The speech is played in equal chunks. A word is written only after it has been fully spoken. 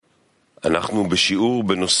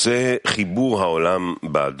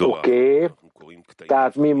Oké,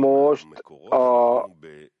 tehát mi most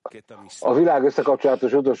a világ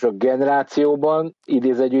összekapcsolatos utolsó generációban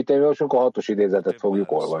idézetgyűjteni olvasunk, a 6. idézetet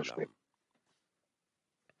fogjuk olvasni.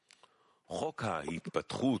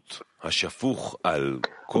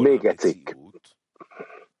 Vége cikk.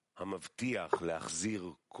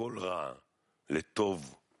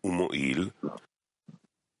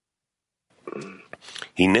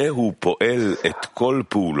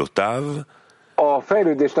 A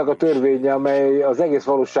fejlődésnek a törvénye, amely az egész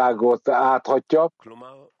valóságot áthatja,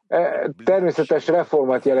 természetes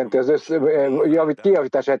reformát jelenti,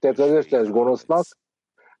 kijavítását jelenti az összes gonosznak,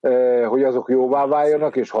 hogy azok jóvá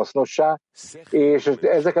váljanak és hasznossá, és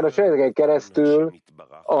ezeken a cselekedeteken keresztül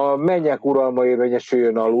a mennyek uralma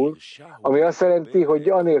érvényesüljön alul, ami azt jelenti, hogy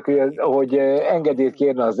anélkül, hogy engedélyt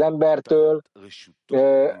kérne az embertől,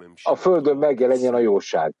 a földön megjelenjen a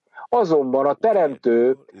jóság. Azonban a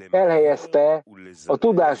Teremtő elhelyezte a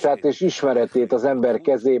tudását és ismeretét az ember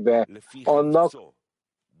kezébe annak,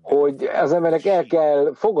 hogy az emberek el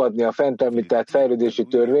kell fogadni a fent említett fejlődési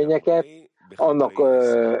törvényeket, annak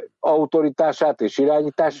autoritását és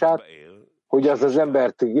irányítását, hogy az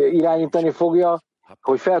embert irányítani fogja,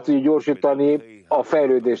 hogy fel tudja gyorsítani a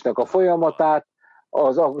fejlődésnek a folyamatát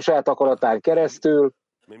az saját akaratán keresztül,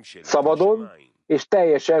 szabadon, és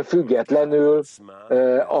teljesen függetlenül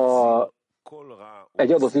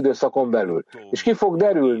egy adott időszakon belül. És ki fog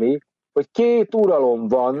derülni, hogy 2 uralom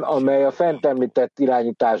van, amely a fent említett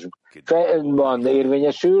irányításban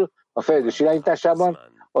érvényesül, a fejlődés irányításában.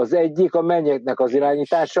 Az egyik a mennyeknek az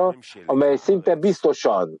irányítása, amely szinte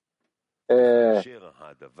biztosan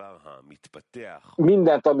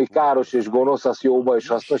mindent, ami káros és gonosz, az jóba és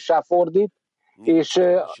hasznossá fordít,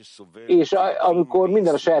 és amikor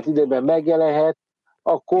minden a saját időben megjelenhet,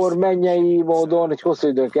 akkor mennyei módon egy hosszú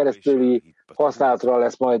időn keresztüli használatra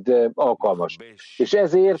lesz majd alkalmas. És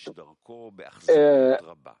ezért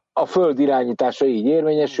a föld irányítása így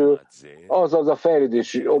érvényesül, azaz a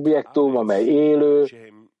fejlődési objektum, amely élő,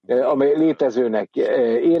 amely létezőnek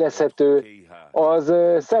érezhető, az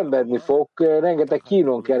szenvedni fog, rengeteg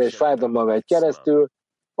kínon kell és fájdalommal megy keresztül,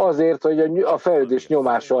 azért, hogy a fejlődés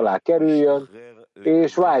nyomása alá kerüljön,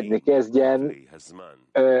 és vágyni kezdjen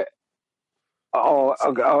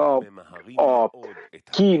a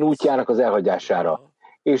kín útjának az elhagyására.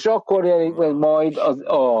 És akkor jelenik meg majd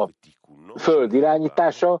a föld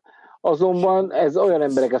irányítása, azonban ez olyan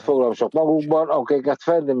embereket foglalmasok magukban, akiket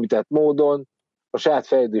fendemített módon a saját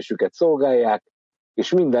fejlődésüket szolgálják,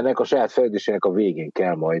 és mindennek a saját fejlődésének a végén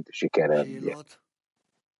kell majd sikerelnie.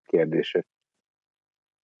 Kérdése.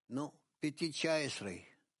 No, piti 19.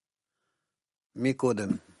 Mi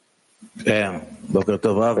kodem?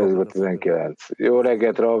 Ez 19. Jó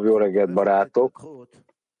reggelt, Rav, jó reggelt, barátok!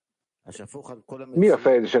 Mi a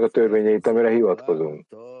fejlődésnek a törvényeit, amire hivatkozunk?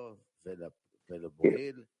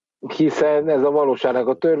 Hiszen ez a valóságnak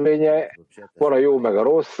a törvénye, van a jó meg a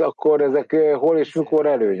rossz, akkor ezek hol és mikor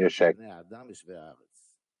előnyösek.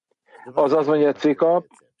 Azaz mondja a Cvika,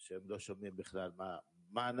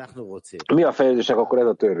 mi a fejlődésnek akkor ez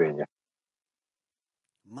a törvénye?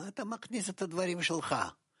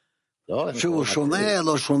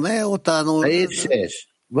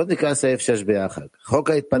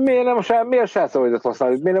 Miért sászolóidat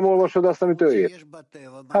használod? Miért nem olvasod azt, amit ő írt?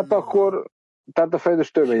 Hát akkor, tehát a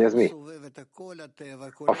fejlődés törvény ez mi?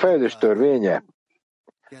 A fejlődés törvénye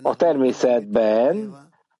a természetben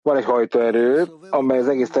van egy hajtóerő, amely az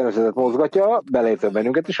egész természetet mozgatja, beleértve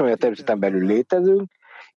bennünket is, amely a természeten belül létezünk,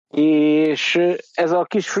 és ez a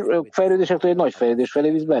kis fejlődésektől egy nagy fejlődés felé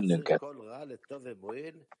visz bennünket.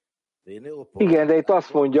 Igen, de itt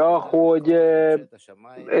azt mondja, hogy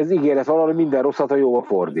ez ígéret valami, minden rosszat a jóba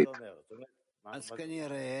fordít.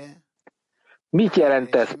 Mit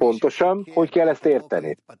jelent ez pontosan? Hogy kell ezt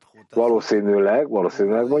érteni? Valószínűleg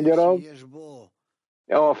mondja Rav,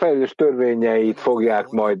 a fejlődés törvényeit fogják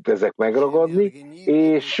majd ezek megragadni,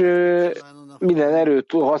 és minden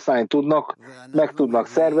erőt használni tudnak, meg tudnak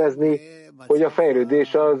szervezni, hogy a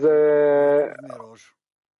fejlődés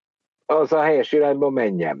az a helyes irányba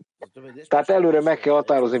menjen. Tehát előre meg kell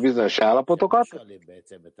határozni bizonyos állapotokat.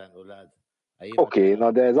 Oké,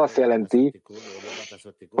 na de ez azt jelenti,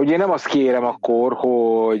 hogy én nem azt kérem akkor,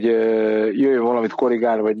 hogy jöjjön valamit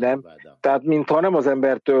korrigálni, vagy nem. Tehát mintha nem az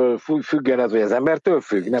embertől függen ez, vagy az embertől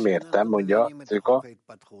függ, nem értem, mondja Cvika,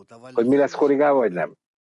 hogy mi lesz korrigálva, vagy nem.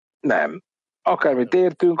 Nem. Akármit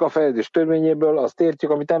értünk a fejlődés törvényéből, azt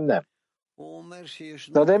értjük, amit nem.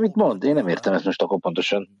 Na de mit mond? Én nem értem ezt most akkor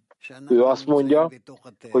pontosan. Ő azt mondja,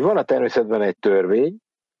 hogy van a természetben egy törvény,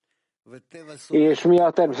 És mi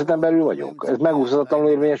a természeten belül vagyunk. Ez megúszhatatlanul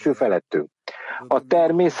érvényesül felettünk. A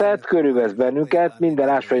természet körülvesz bennünket, minden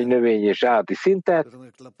ásványi, növény és állati szintet,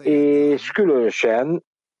 és különösen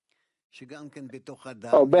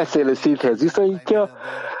a beszélő szinthez viszonyítja,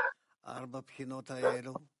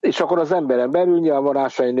 és akkor az emberen belül nyilván van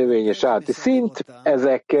ásványi, növény és állati szint,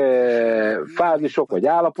 ezek fázisok vagy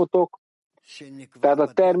állapotok, tehát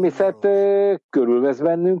a természet körülvesz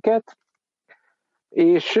bennünket,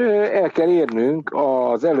 és el kell érnünk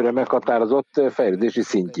az előre meghatározott fejlődési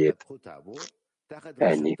szintjét.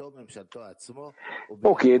 Ennyi.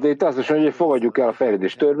 Oké, de itt azt is mondja, hogy fogadjuk el a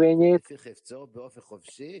fejlődés törvényét,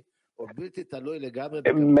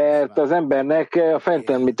 mert az embernek a fent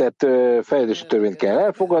említett fejlődési törvényt kell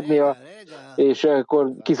elfogadnia, és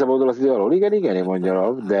akkor kiszabadul az idő alól. Igen, én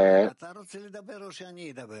mondjam, de...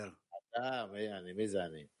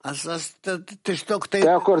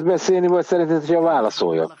 Te akarsz beszélni, vagy szeretnéd, hogy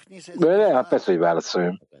válaszoljak? Hát persze, hogy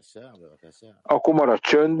válaszoljam. Akkor maradj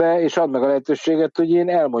csöndbe, és add meg a lehetőséget, hogy én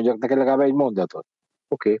elmondjak neked legalább egy mondatot.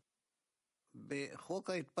 Oké.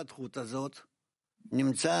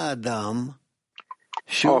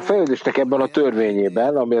 A fejlődésnek ebben a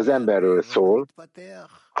törvényében, ami az emberről szól,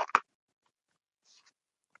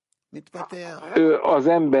 az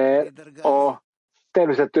ember a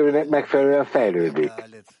természettörvénynek megfelelően fejlődik.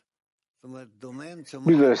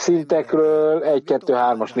 Bizonyos szintekről, 1, 2,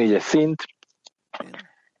 3-as, 4-es szint,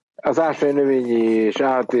 az ásványi, növényi és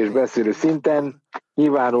állat és beszélő szinten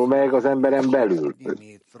nyilvánul meg az emberen belül.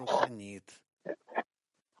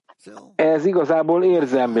 Ez igazából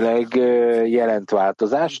érzelmileg jelent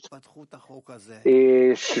változást,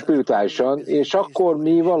 és spirituálisan, és akkor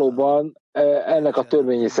mi valóban ennek a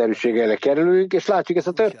törvényszerűségére kerülünk, és látjuk ezt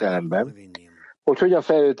a történelemben, hogy hogyan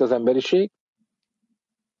fejlődött az emberiség,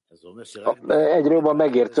 egyre jobban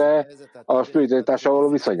megértve a spiritualitással való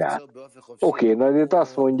viszonyát. Oké, na itt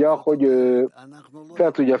azt mondja, hogy ő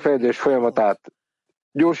fel tudja a fejlődés folyamatát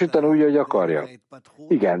gyorsítani úgy, hogy akarja.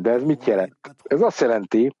 Igen, de ez mit jelent? Ez azt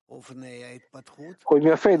jelenti, hogy mi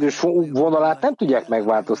a fejlődés vonalát nem tudják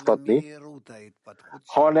megváltoztatni,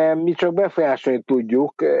 hanem mi csak befolyásolni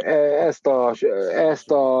tudjuk ezt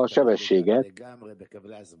a sebességet.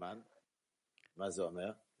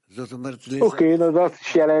 Oké, az azt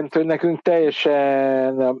is jelenti, hogy nekünk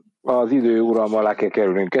teljesen az idő uralma alá kell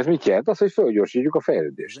kerülnünk. Ez mit jelent? Az, hogy fölgyorsítjuk a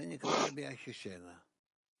fejlődést.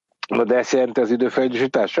 Na de ezt jelenti az idő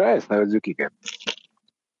felgyorsítása? Ezt nevezzük, igen.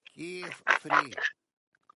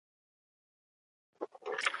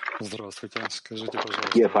 Здравствуйте. Скажите,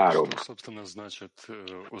 пожалуйста, что, собственно, значит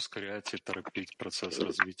ускорять и торопить процесс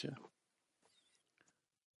развития?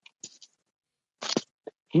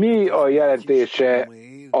 Mi a jelentése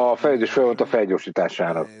a fejlődés folyamat a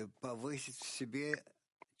felgyorsításának?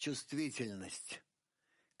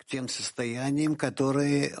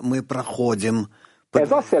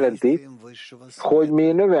 Ez azt jelenti, hogy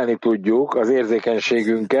mi növelni tudjuk az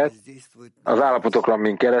érzékenységünket az állapotokra,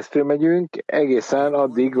 amin keresztül megyünk, egészen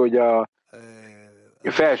addig, hogy a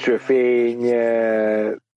felső fény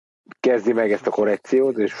kezdi meg ezt a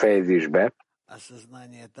korrekciót, és fejezi is be.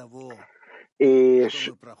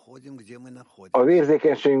 És az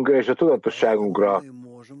érzékenységünkre és a tudatosságunkra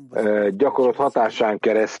gyakorolt hatásán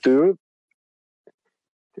keresztül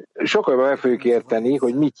sokkal jobban meg fogjuk érteni,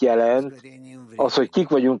 hogy mit jelent az, hogy kik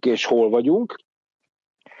vagyunk és hol vagyunk,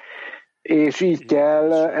 és így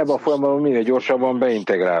kell ebben a folyamatban minél gyorsabban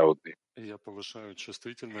beintegrálódni.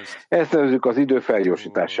 Ezt nevezzük az idő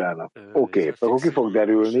felgyorsításának. Oké, akkor ki fog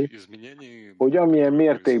derülni, hogy amilyen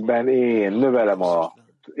mértékben én növelem az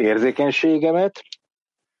érzékenységemet,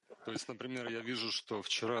 То есть, например, я вижу, что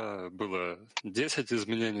вчера было 10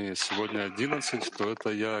 изменений, сегодня 11, то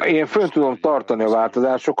это я... Én fönn tudom tartani a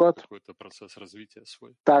változásokat,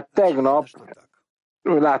 tehát tegnap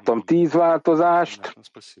láttam 10 változást,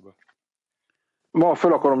 ma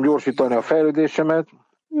fel akarom gyorsítani a fejlődésemet,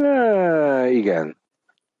 igen,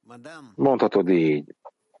 mondhatod így.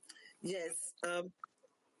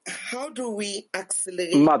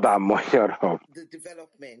 Madame, mondja.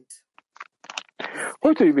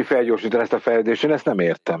 Hogy tudjuk mi felgyorsítani ezt a fejlődést? Én ezt nem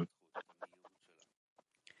értem.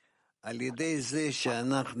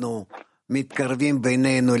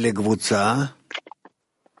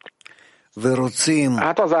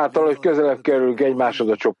 Hát azáltal, hogy közelebb kerülünk egymáshoz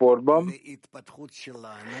a csoportban,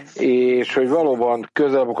 és hogy valóban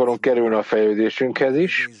közelebb akarunk kerülni a fejlődésünkhez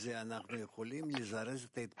is,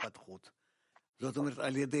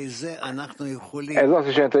 ez azt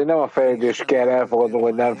is jelenti, hogy nem a fejlődést kell elfogadnunk,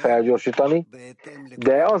 vagy nem felgyorsítani,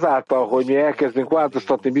 de azáltal, hogy mi elkezdünk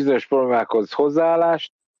változtatni bizonyos problémákhoz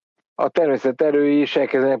hozzáállást, a természet erői is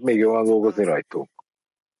elkezdenek még jobban dolgozni rajtunk.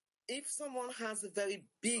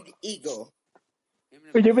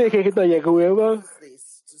 Ugye még egy nagy egója van.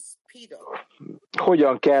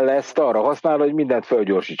 Hogyan kell ezt arra használni, hogy mindent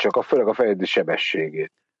fölgyorsítsak, főleg a fejlődés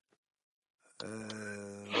sebességét?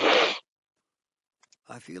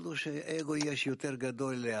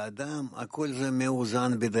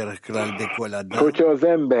 Hogyha az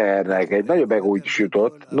embernek egy nagyobb egó is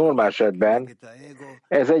jutott, normál esetben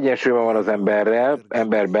ez egyensúlyban van az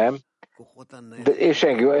emberben, és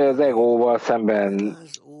az egóval szemben.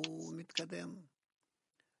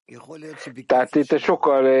 Tehát itt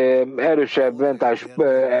sokkal erősebb mentális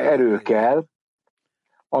erő kell,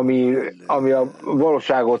 ami a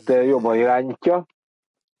valóságot jobban irányítja,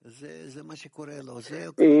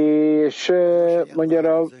 és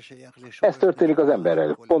mondja, ez történik az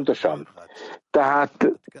emberrel, pontosan. Tehát,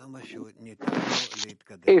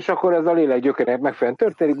 és akkor ez a lélek gyökerének megfelelően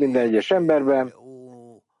történik minden egyes emberben,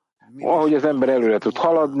 ahogy az ember előre tud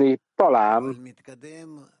haladni, talán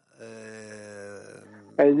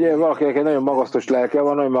valakinek egy nagyon magasztos lelke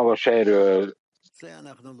van, nagyon magas helyről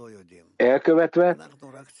elkövetve,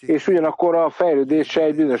 és ugyanakkor a fejlődése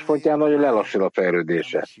egy bizonyos pontján nagyon lelassul a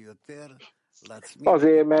fejlődése.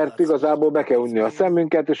 Azért, mert igazából be kell unni a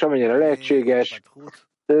szemünket, és amennyire lehetséges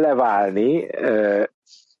leválni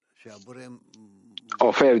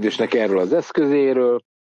a fejlődésnek erről az eszközéről,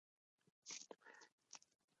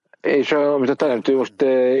 és amit a teremtő most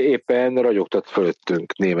éppen ragyogtat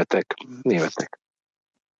fölöttünk, németek.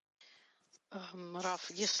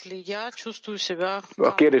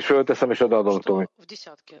 A kérdés fölteszem, és adom Tomi.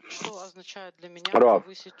 Rav,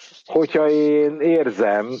 hogyha én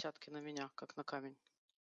érzem,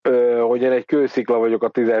 hogy én egy kőszikla vagyok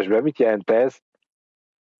a 10-esben, mit jelent ez?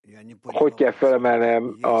 Hogy kell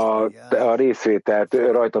felemelnem a részvételt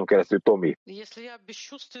rajtam keresztül, Tomi?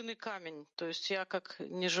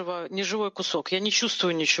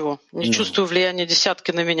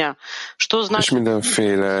 És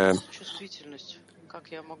mindenféle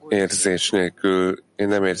érzés nélkül én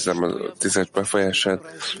nem érzem a 10-es befolyását,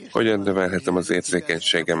 hogyan növelhetem az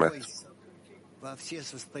érzékenységemet?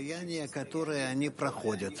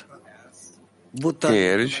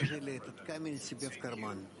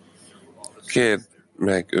 Kérd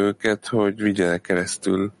meg őket, hogy vigyenek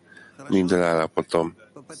keresztül minden állapotom.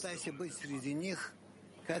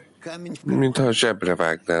 Mintha zsebre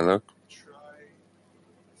vágnának.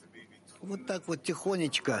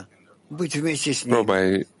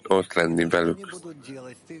 Próbálj ott lenni velük.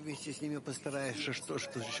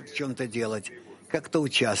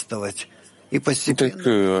 Mint egy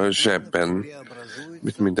kő a zsebben,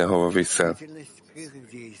 mit mindenhova viszel.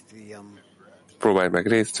 Próbálj meg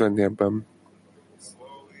részt venni ebben,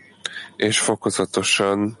 és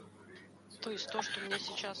fokozatosan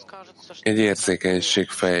egy érzékenység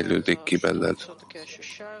fejlődik ki benned.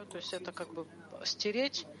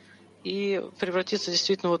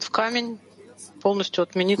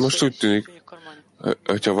 Most úgy tűnik,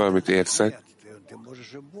 hogyha valamit érzek,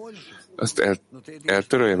 azt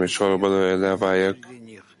eltöröljem, és valóban olyan elváljak,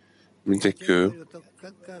 mint egy kő.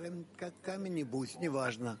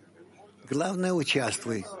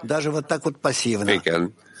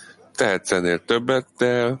 Igen, tehetsz ennél többet,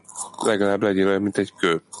 de legalább legyél olyan, mint egy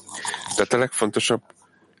kő. Tehát a legfontosabb,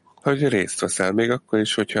 hogy részt veszel, még akkor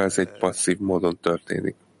is, hogyha ez egy passzív módon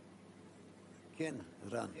történik.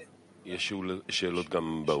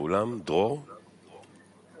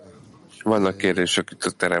 Vannak kérdések itt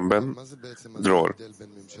a teremben. Dror.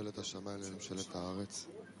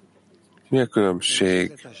 Mi a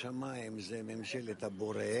különbség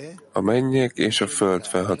a mennyek és a föld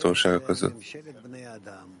felhatósága között?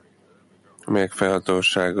 A mennyek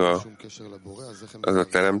felhatósága az a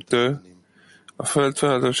teremtő, a föld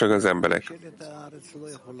felhatósága az emberek.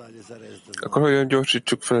 Akkor hogyan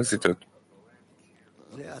gyorsítsuk fel az időt?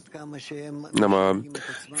 Nem, a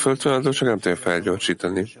föld felhatóság nem tudja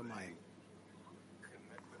felgyorsítani.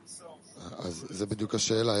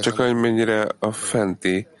 Csak hogy mennyire a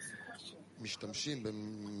fenti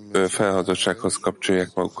felhatósághoz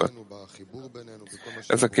kapcsolják magukat.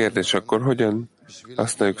 Ez a kérdés akkor, hogyan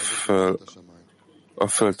használjuk föl a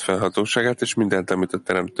föld felhatóságát, és mindent, amit a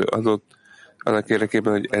teremtő adott, annak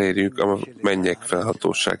érdekében, hogy elérjük a mennyek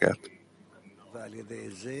felhatóságát.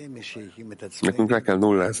 Nekünk le kell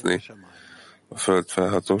nullázni a föld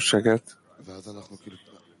felhatóságát,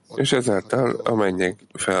 és ezáltal a mennyek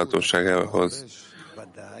felhatóságához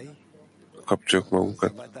kapcsoljuk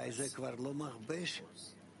magunkat.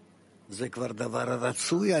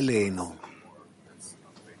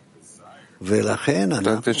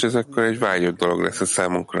 Tehát, és ez akkor egy vágyott dolog lesz a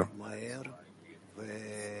számunkra.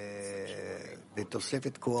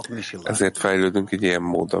 Ezért fejlődünk egy ilyen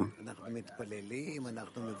módon.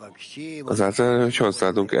 Azáltal, hogy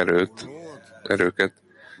hozzáadunk erőket,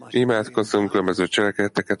 imádkozunk, különböző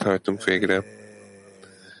cselekedeteket hajtunk végre,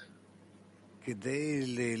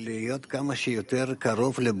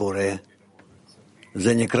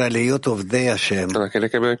 annak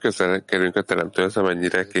érdekében, hogy közel kerülünk a teremtőhöz,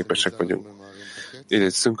 amennyire képesek vagyunk. Így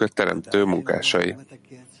leszünk a teremtő munkásai.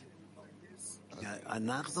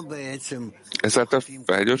 Ezáltal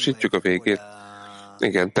felgyorsítjuk a végét?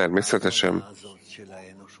 Igen, természetesen.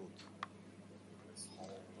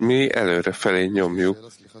 Mi előre felé nyomjuk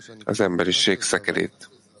az emberiség szekerét.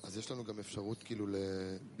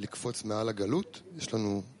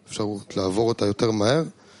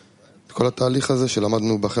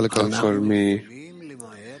 Akkor mi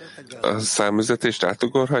a számüzetést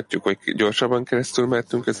átugorhatjuk, vagy gyorsabban keresztül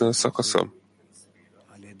mehetünk ezen a szakaszon?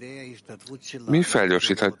 Mi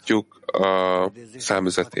felgyorsíthatjuk a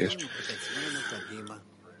számüzetést.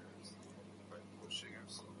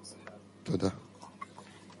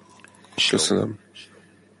 Köszönöm.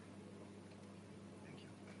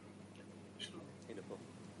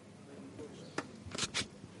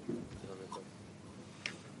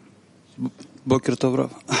 בוקר טוב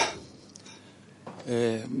רב.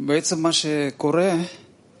 בעצם מה שקורה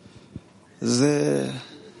זה...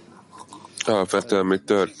 Alapvetően mi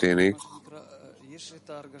történik? יש את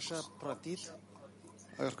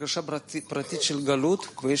ההרגשה פרטית של גלות,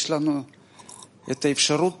 ויש לנו את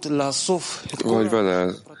האפשרות לאסוף את כל... Vagy van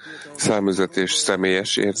a számüzetés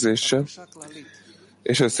személyes érzése,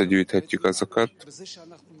 és összegyűjthetjük azokat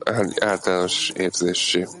általános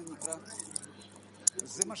érzéssé.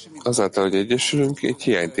 Azáltal, hogy egyesülünk, egy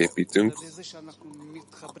hiányt építünk.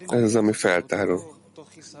 Ez az, ami feltárul.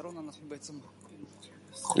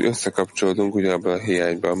 Hogy összekapcsolódunk ugyanabban a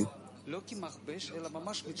hiányban.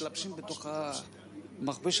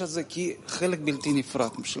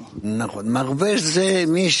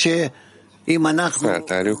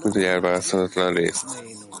 Feltárjuk, mint egy elválaszolatlan részt.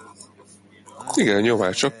 Igen, a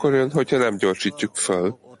nyomás akkor jön, hogyha nem gyorsítjuk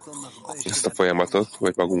fel ezt a folyamatot,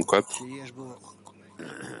 vagy magunkat.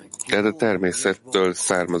 Ez a természettől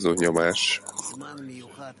származó nyomás.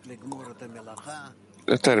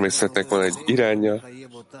 A természetnek van egy iránya,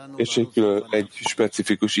 és egy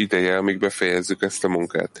specifikus ideje, amíg befejezzük ezt a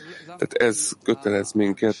munkát. Tehát ez kötelez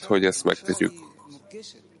minket, hogy ezt megtegyük.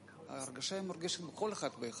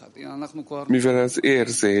 Mivel az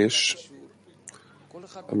érzés,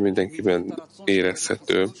 ami mindenkiben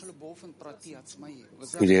érezhető,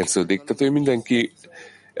 úgy érződik. Tehát, hogy mindenki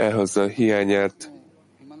elhozza a hiányát,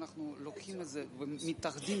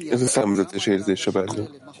 ez a számüzetes érzése benne.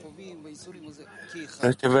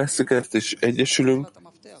 Hát, ha vesszük ezt és egyesülünk,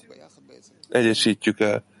 egyesítjük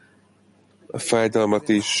el a fájdalmat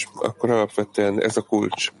is, akkor alapvetően ez a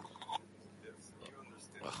kulcs.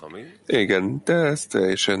 Igen, de ezt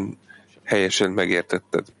teljesen helyesen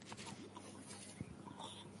megértetted.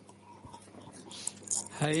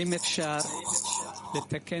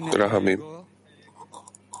 Rahami.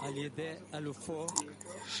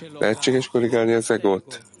 Lehetséges korrigálni az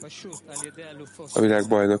egót a világ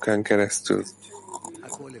bajnokán keresztül?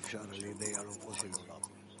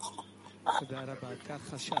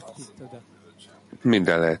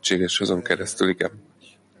 Minden lehetséges azon keresztül, igen.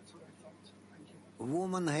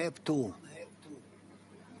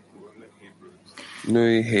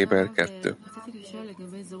 Női Héber 2.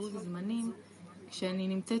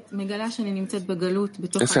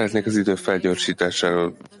 Én szeretnék az idő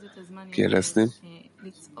felgyorsításáról kérdezni.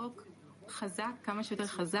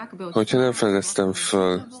 Hogyha nem fedeztem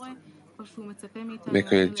föl, még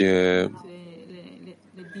hogy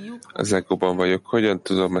az egóban vagyok, hogyan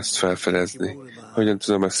tudom ezt felfedezni? Hogyan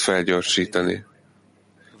tudom ezt felgyorsítani?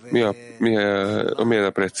 Milyen a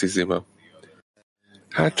precízima?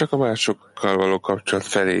 Hát csak a másokkal való kapcsolat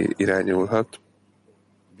felé irányulhat.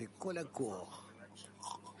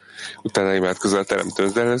 Utána imádkozol a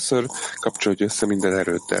teremtőt, de először kapcsolódj össze minden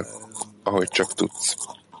erőddel, ahogy csak tudsz.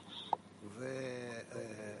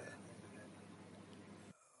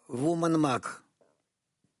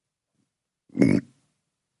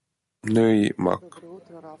 Női mag.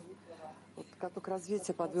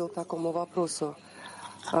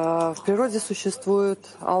 В природе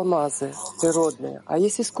существуют алмазы природные, а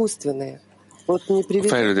есть искусственные. Вот не A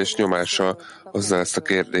fejlődés nyomása hozzá ezt a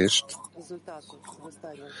kérdést.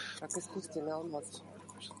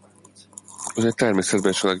 Ugye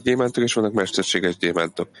természetben is vannak gyémántok, és vannak mesterséges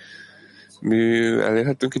gyémántok. Mi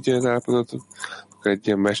elérhetünk egy ilyen állapotot, akkor egy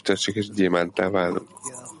ilyen mesterséges gyémánttá válunk.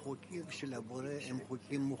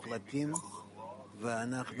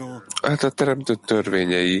 Hát a teremtő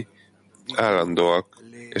törvényei állandóak,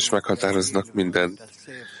 és meghatároznak mindent.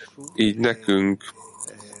 Így nekünk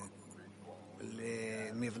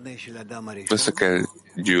össze kell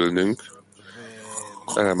gyűlnünk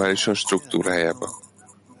elemálisan struktúrájába.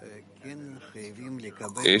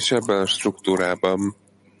 És ebben a struktúrában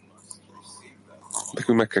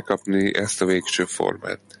nekünk meg kell kapni ezt a végső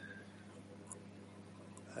formát.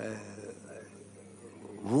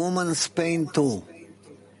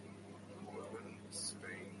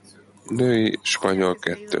 Női spanyol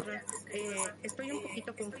 2. Estoy un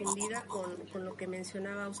poquito confundida con lo que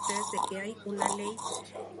mencionaba usted de que hay una ley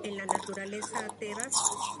en la naturaleza tebas.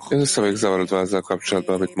 Én össze vagyok zavarodva azzal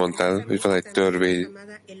kapcsolatban, amit mondtál, hogy van egy törvény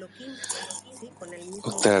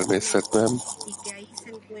a természetben.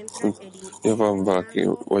 Ja, van valaki,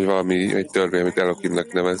 vagy valami, egy törvény, amit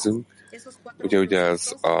Elohimnek nevezünk. Ugye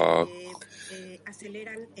ez a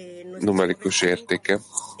numerikus értéke,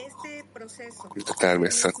 mint a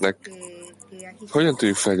természetnek. Hogyan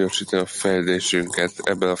tudjuk felgyorsítani a fejlődésünket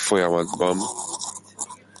ebben a folyamatban?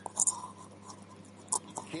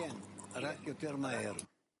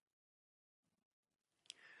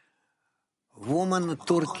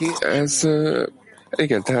 Ez,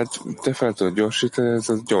 igen, tehát te fel tudod gyorsítani, ez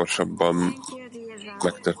az gyorsabban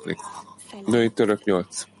megtörténik. Női török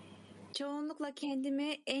 8. Çoğunlukla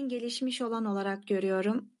kendimi en gelişmiş olan olarak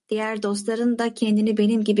görüyorum. Diğer dostların da kendini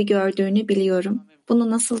benim gibi gördüğünü biliyorum. Bunu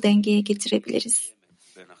nasıl dengeye getirebiliriz?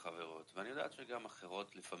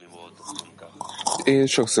 Én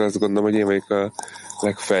sokszor azt gondolom, hogy én vagyok a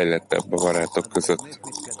legfejlettebb a barátok között.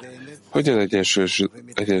 Hogyan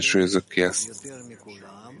egyensúlyozok ki ezt?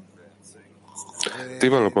 Ti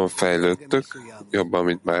valóban fejlődtök, jobban,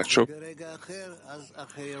 mint mások.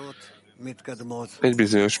 Egy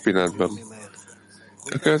bizonyos pillanatban.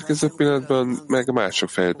 A következő pillanatban meg mások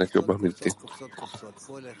fejlődnek jobban, mint ti.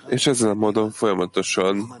 És ezen a módon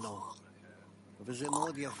folyamatosan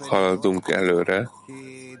haladunk előre,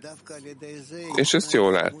 és ezt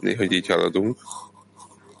jól látni, hogy így haladunk.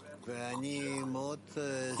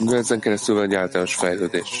 De ezen keresztül van egy általános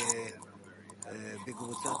fejlődés.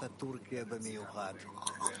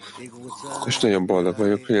 És nagyon boldog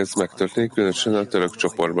vagyok, hogy ez megtörténik, különösen a török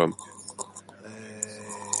csoportban.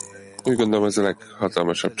 Úgy gondolom, ez a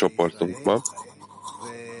leghatalmasabb csoportunk ma,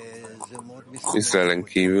 Izraelen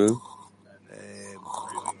kívül.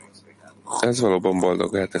 Ez valóban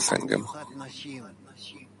boldoggá tesz engem.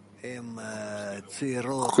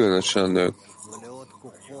 Különösen a nők.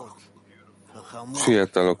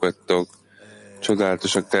 Fiatalok vagytok,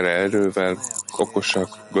 csodálatosak, tele erővel,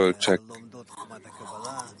 okosak, bölcsek.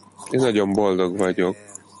 Én nagyon boldog vagyok,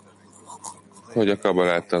 hogy a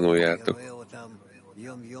kabalát tanuljátok.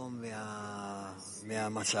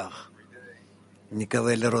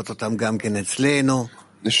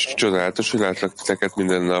 És csodálatos, hogy látlak titeket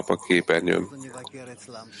minden nap a képernyőn.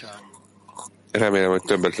 Remélem, hogy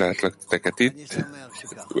többet látlak titeket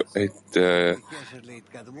itt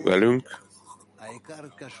velünk.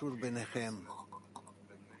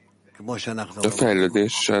 A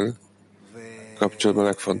fejlődéssel kapcsolatban a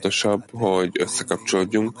legfontosabb, hogy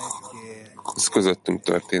összekapcsolódjunk. Ez közöttünk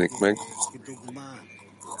történik meg.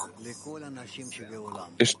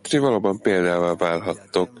 És ti valóban példával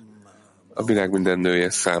válhattok a világ minden nője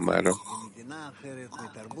számára.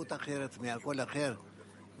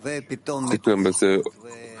 Ti különböző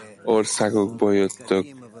országokból jöttök,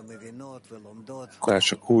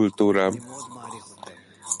 más a kultúra,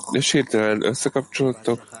 és hirtelen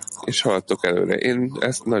összekapcsolódtok, és haladtok előre. Én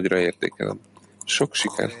ezt nagyra értékelem. Sok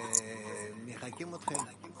siker!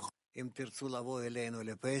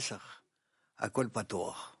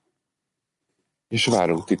 És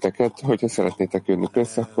várunk titeket, hogyha szeretnétek jönni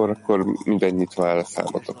össze, akkor minden nyitva áll a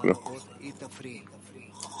számotokra.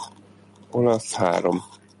 Olasz 3.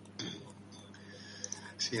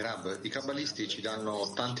 Sì, Rab, i kabbalisti ci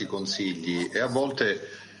danno tanti consigli e a volte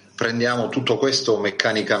prendiamo tutto questo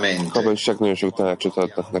meccanicamente. Kabbalisták nagyon sok tanácsot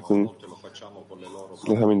adnak nekünk,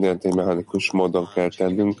 de ha mindent egy mechanikus módon kell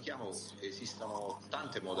tennünk,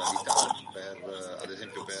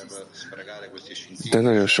 de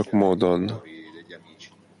nagyon sok módon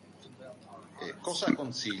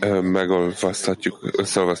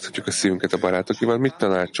összeolvaszthatjuk a szívünket a barátokival. Mit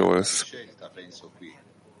tanácsolsz?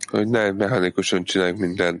 Hogy ne mechanikusan csináljuk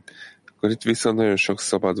mindent. Akkor itt viszont nagyon sok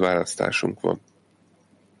szabad választásunk van.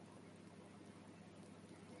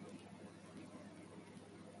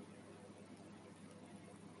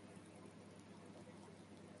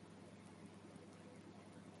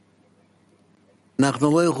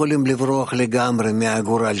 אנחנו לא יכולים לברוח לגמרי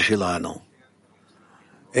מהגורל שלנו.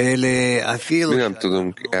 Mi nem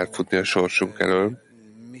tudunk elfutni a sorsunk elől.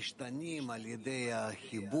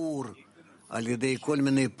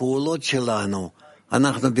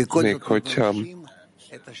 Még hogyha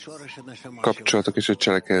kapcsolatok és a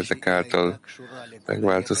cselekedetek által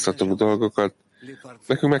megváltoztatunk dolgokat,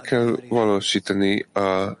 nekünk meg kell valósítani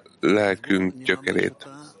a lelkünk gyökerét.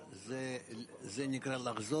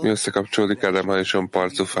 Mi összekapcsolódik Ádámmal és a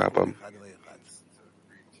parcufában.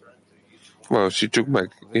 Valósítsuk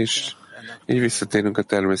meg, és így visszatérünk a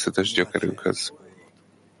természetes gyökerünkhöz.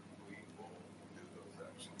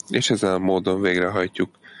 És ezen a módon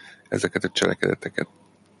végrehajtjuk ezeket a cselekedeteket.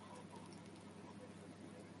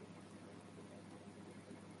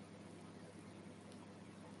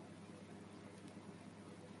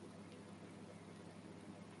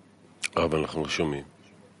 אבל אנחנו לא שומעים.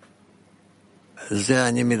 זה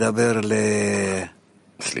אני מדבר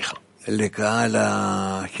סליחה. לקהל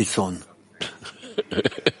החיצון.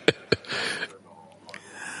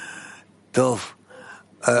 טוב,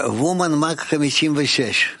 וומן מק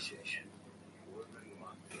 56.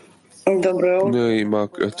 Női mag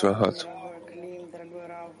 56.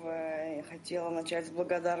 Хотела начать с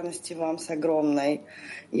благодарности вам с огромной.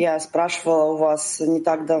 Я спрашивала у вас не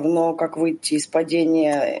так давно, как выйти из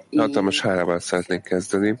падения. Hatalmas hálával szeretnék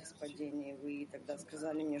kezdeni. Вы тогда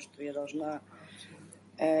сказали мне, что я должна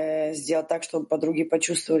сделать так, чтобы подруги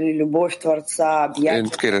почувствовали любовь Творца. Én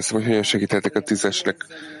kérdeztem, hogy hogyan segítettek a tízesnek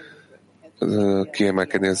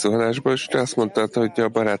kiemelkedni a zuhanásból, és azt mondta, hogy a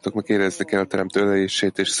barátoknak érezni kell a teremtő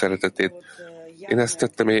ölelését és szeretetét. Én ezt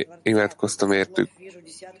tettem, imádkoztam értük.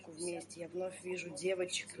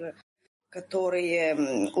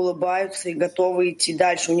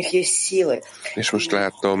 És most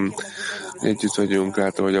látom, együtt vagyunk,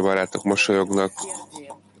 látom, hogy a barátok mosolyognak,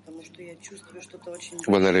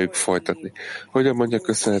 van erőjük folytatni. Hogyan mondja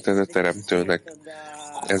köszönetet a teremtőnek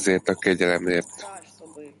ezért a kegyelemért?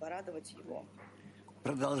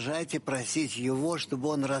 Продолжайте просить его, чтобы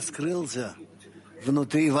он раскрылся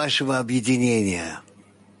внутри вашего объединения.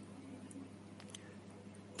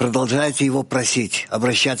 Продолжайте его просить,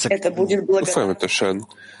 обращаться к нему. Folyamatosan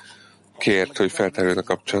kért, hogy feltárjon a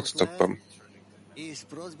kapcsolatotokban. И с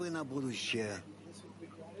просьбой на будущее,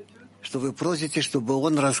 что вы просите, чтобы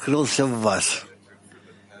он раскрылся в вас.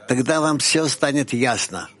 Тогда вам все станет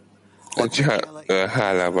ясно.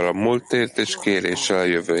 Hálával a múltért és kéréssel a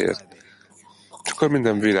jövőért. Akkor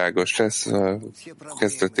minden világos lesz a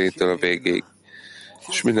kezdetétől a végéig,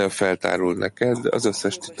 és minden feltárul neked, az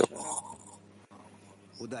összes titok.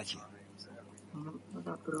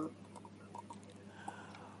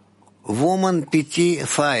 Woman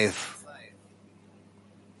PT5.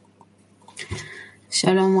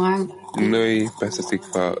 Shalom Rav. Női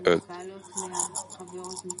Peszetikva 5.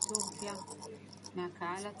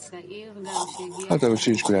 Hatalmas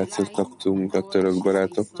inspirációt kaptunk a török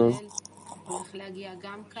barátoktól,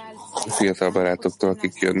 a fiatal barátoktól,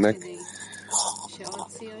 akik jönnek.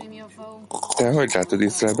 Te hogy látod,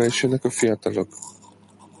 Izraelben is jönnek a fiatalok?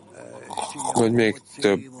 Vagy még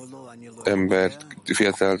több embert,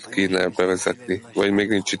 fiatalt kéne bevezetni? Vagy még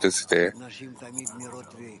nincs itt az ideje?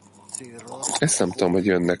 Ezt nem tudom, hogy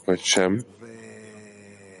jönnek vagy sem.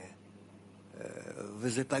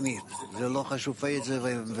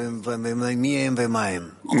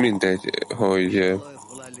 Mindegy, hogy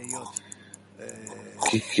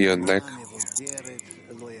kik jönnek.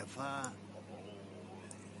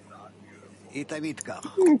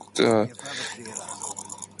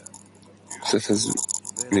 Ez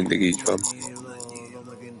mindig így van.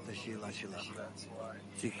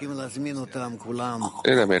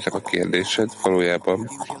 Én nem értem a kérdésed, valójában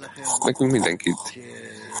nekünk mindenkit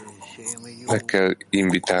meg kell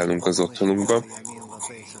invitálnunk az otthonunkba,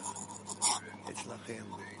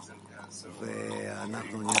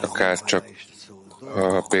 akár csak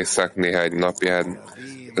a Pészák néhány napján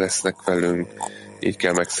lesznek velünk, így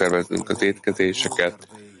kell megszerveznünk az étkezéseket.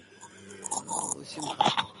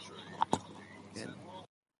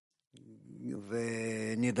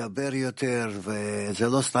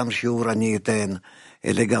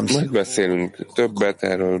 Megbeszélünk többet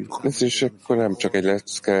erről, ez is akkor nem csak egy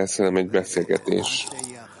lecke lesz, hanem egy beszélgetés.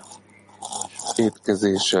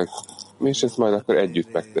 Étkezések, és ezt majd akkor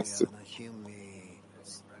együtt megtesszük.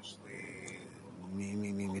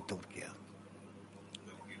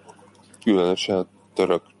 Különösen a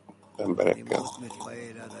török emberekkel.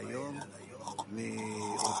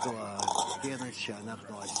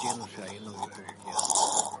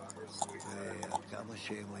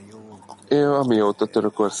 Amióta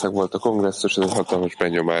Törökország volt a kongresszus, ez egy hatalmas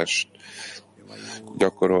benyomást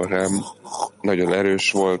gyakorol rám. Nagyon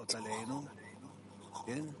erős volt.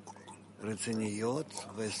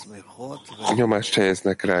 Nyomást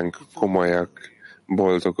helyeznek ránk, komolyak,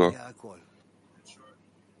 boldogok.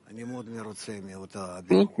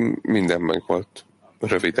 Minden meg volt.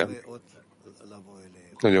 Röviden.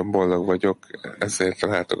 Nagyon boldog vagyok ezért a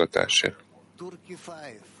látogatásért.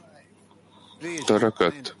 Török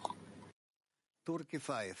 5.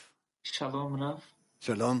 Shalom, Rav.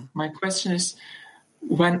 Shalom. My question is,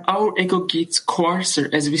 when our ego gets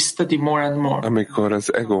coarser as we study more and more, amikor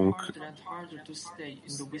az egónk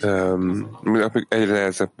egyre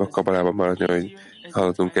nehezebb a kabalában maradni, hogy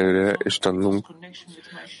haladunk előre és tanulunk,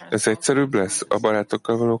 ez egyszerűbb lesz a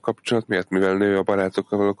barátokkal való kapcsolat miatt, mivel nő a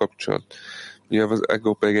barátokkal való kapcsolat. Ugye az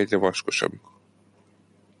ego pedig egyre vaskosabb.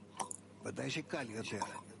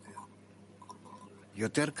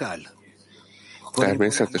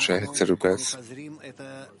 Természetesen egyszerűbb lesz.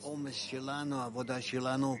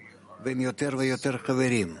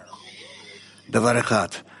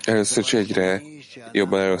 Először is egyre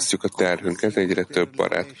jobban elosztjuk a terhünket, egyre több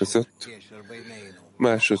barát között.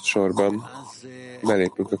 Másodszorban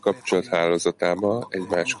belépünk a kapcsolat hálózatába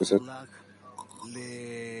egymás között.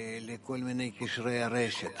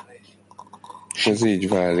 És ez így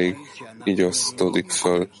válik, így osztódik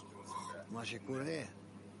föl.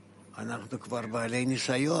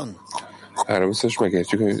 Háromszor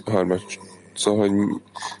megértjük, hogy harmadszor, hogy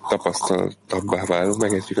tapasztaltabbá válunk,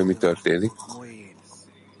 megértjük, hogy mi történik.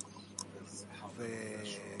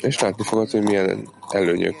 És látni fogod, hogy milyen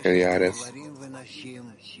előnyökkel jár ez.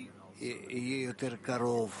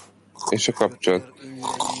 És a kapcsolat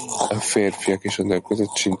a férfiak és a nők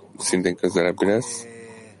között szintén közelebbi lesz.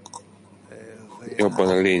 Jobban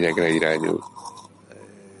a lényegre irányul.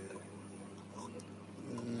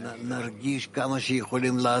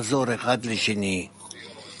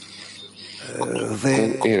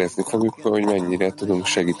 Érezni fogjuk, hogy mennyire tudunk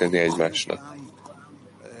segíteni egymásnak.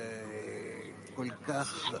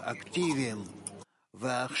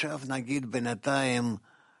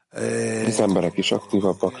 Az emberek is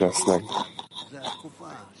aktívabbak lesznek.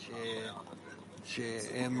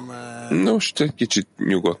 Most egy kicsit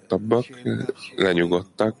nyugodtabbak,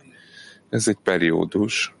 lenyugodtak. Ez egy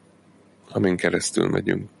periódus, amin keresztül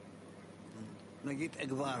megyünk.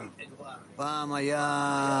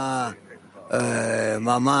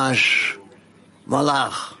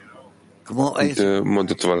 Itt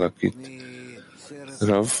mondott valakit.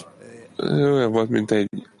 Rav, olyan volt, mint egy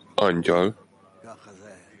angyal.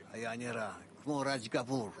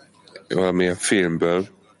 Valamilyen filmből.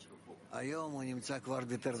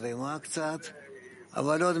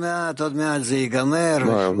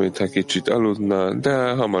 Vajon, mintha kicsit aludna,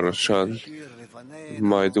 de hamarosan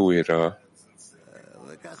majd újra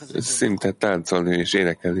szinte táncolni és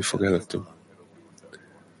énekelni fog előttünk.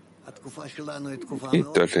 Így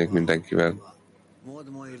történik mindenkivel.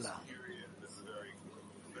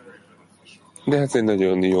 De ez egy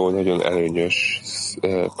nagyon jó, nagyon előnyös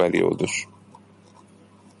periódus.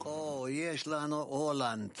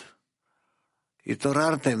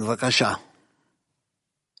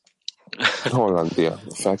 Hollandia.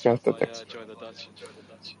 Felkeltetek?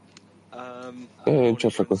 Én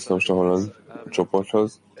csatlakoztam a holland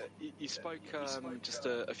csoporthoz.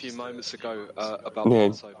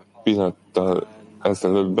 Néhány pillanattal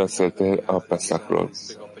ezelőtt beszéltél a Pesachról.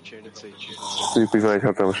 Tudjuk, hogy van egy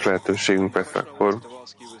hatalmas lehetőségünk Pesachkor.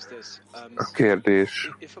 A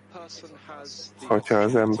kérdés, hogyha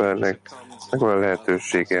az embernek megvan a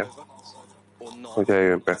lehetősége, hogy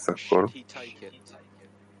eljön Pesachkor,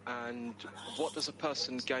 what does a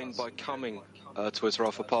person gain by coming to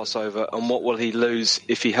Israel for Passover, and what will he lose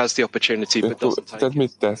if he has the opportunity but doesn't take it? Tehát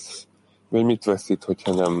mit tesz, vagy mit veszít,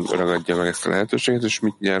 hogyha nem ragadja meg ezt a lehetőséget, és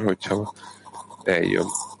mit nyer, hogyha eljön?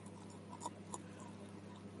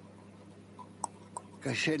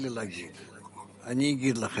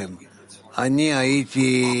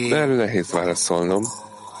 De erről nehéz válaszolnom.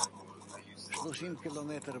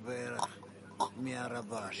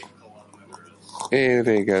 Én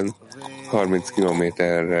régen 30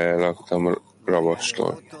 kilométerre laktam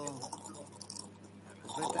Ravastól.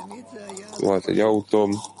 Volt egy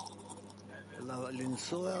autóm,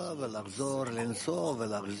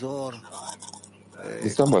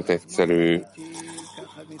 ez nem volt egyszerű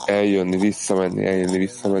eljönni,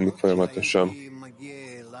 visszamenni folyamatosan.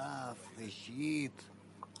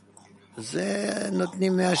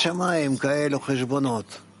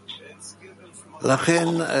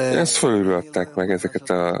 Ezt fölülről adták meg ezeket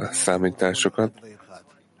a számításokat.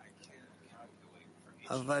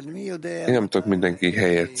 Én nem tudok mindenki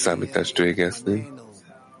helyett számítást végezni.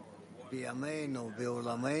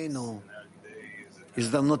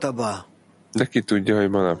 De ki tudja, hogy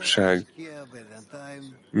manapság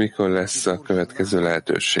mikor lesz a következő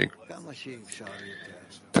lehetőség.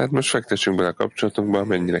 Tehát most fektessünk bele a kapcsolatunkba,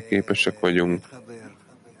 mennyire képesek vagyunk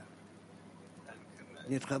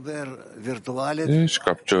És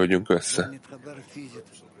kapcsolódjunk össze.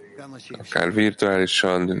 Akár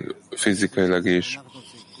virtuálisan, fizikailag is,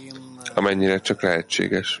 amennyire csak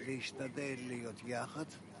lehetséges.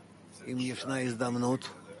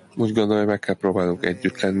 Úgy gondolom, hogy meg kell próbálnunk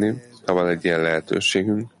együtt lenni, ha van egy ilyen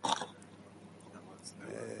lehetőségünk.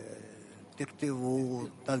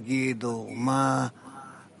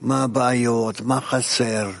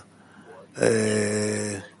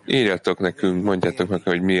 Írjatok nekünk, mondjátok meg,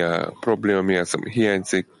 hogy mi a probléma, mi az, ami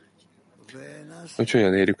hiányzik, hogy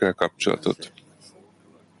hogyan érjük el a kapcsolatot.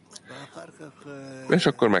 És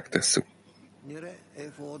akkor megtesszük.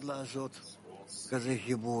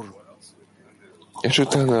 És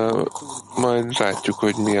utána majd látjuk,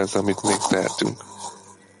 hogy mi az, amit még tehetünk.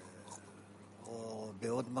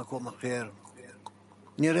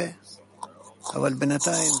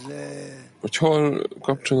 Hogy hol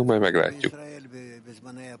kapcsolunk, majd meglátjuk.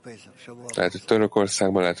 Lehet, hogy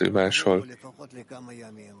Törökországban, lehet, hogy máshol.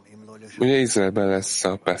 Ugye Izraelben lesz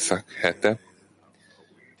a Peszach hete.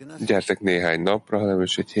 Gyertek néhány napra, hanem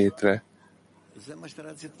is egy hétre.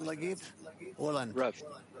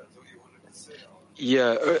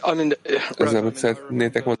 Ez amit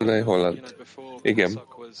szeretnétek mondani, Holland? Igen.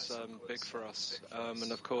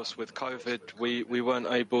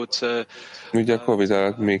 Ugye a Covid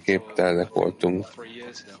alatt még képtelenek voltunk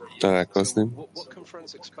találkozni.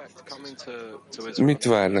 Mit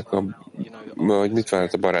várnak mit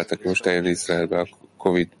várnak a barátok, aki most eljön Izraelbe a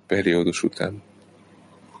Covid periódus után?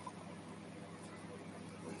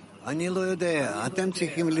 אני לא יודע, אתם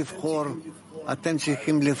צריכים לבחור, אתם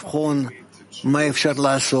צריכים לבחון מה אפשר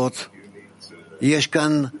לעשות. יש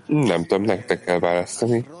כאן nem tudom, nektek kell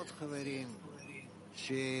választani.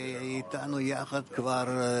 שאיתנו יחד כבר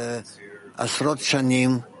עשרות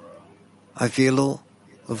שנים אפילו,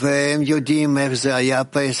 והם יודעים איך זה היה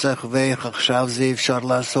פסח ואיך עכשיו זה אפשר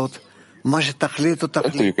לעשות. מה שתחליטו,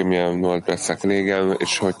 תחליטו. Tudjuk, hogy milyen volt Peszach régen,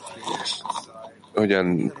 és hogy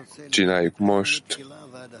hogyan csináljuk most.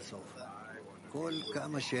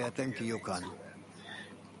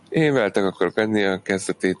 Én veletek akarok lenni a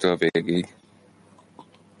kezdetétől a végig.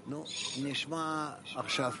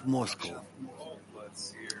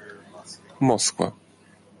 Moszkva.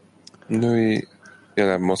 Női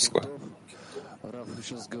jelen Moszkva. Вы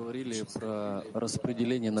сейчас говорили про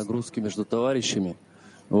распределение нагрузки между товарищами.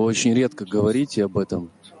 Вы очень редко говорите об этом.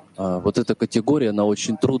 Вот эта категория, она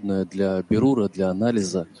очень трудная для бирура, для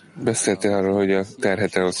анализа. Beszéltél arról, hogy a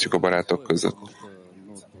terhet elosztjuk a barátok között.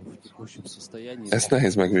 Ezt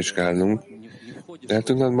nehéz megvizsgálnunk. El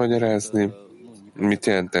tudnád magyarázni, mit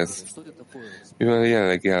jelent ez? Mivel a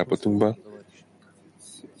jelenlegi állapotunkban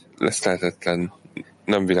lesz lehetetlen,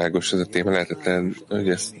 nem világos ez a téma, lehetetlen, hogy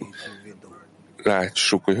ezt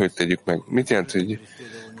lássuk, hogy tegyük meg. Mit jelent, hogy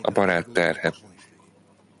a barát terhe?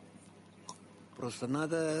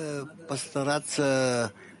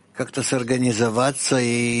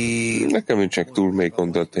 Nekem nincsenek túl még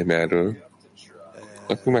gondolataim erről.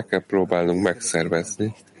 Akkor meg kell próbálnunk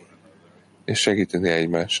megszervezni, és segíteni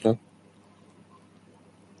egymásnak.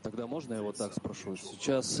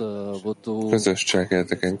 Közös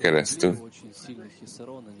cselekedeteken keresztül.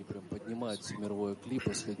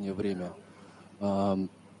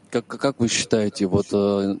 Как вы считаете,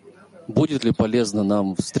 будет ли полезно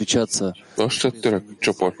нам встречаться? Most a török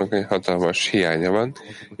csoportnak egy hatalmas hiánya van,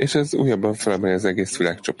 és ez újabban felemeli az egész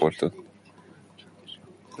világcsoportot.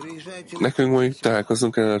 Nekünk mondjuk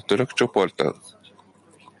találkozunk el a török csoporttal,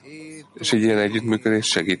 és egy ilyen együttműködés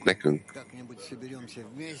segít nekünk.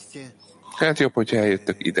 Hát jobb, hogyha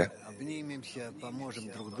eljöttök ide.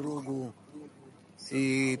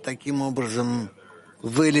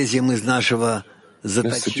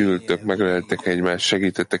 Összegyűltök, megöleltek egymást,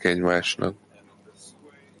 segítettek egymásnak.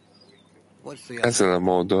 Ezzel a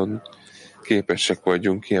módon képesek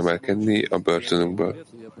vagyunk kiemelkedni a börtönünkből.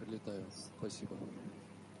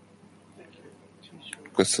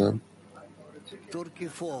 Köszönöm.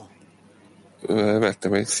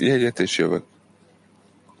 Vettem egy jegyet, és jövök.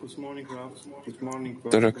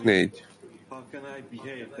 Török 4.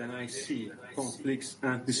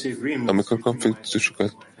 Amikor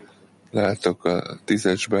konfliktusokat látok a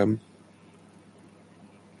 10-esben,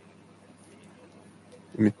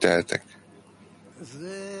 mit tehetek?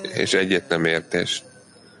 És egyet nem értés.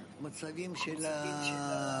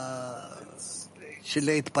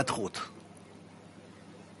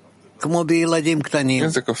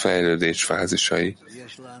 Ezek a fejlődés fázisai,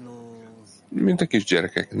 mint a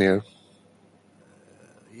kisgyerekeknél.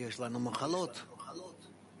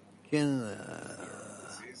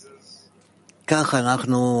 כך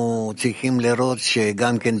אנחנו צריכים לראות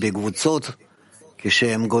שגם כן בקבוצות,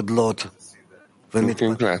 כשהן גודלות,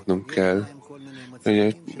 Nekünk látnunk kell,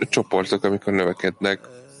 hogy a csoportok, amikor növekednek,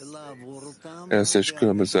 először is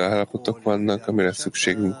különböző állapotok vannak, amire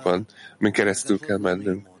szükségünk van, amin keresztül kell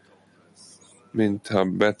mennünk. Mintha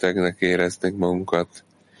betegnek éreznénk magunkat,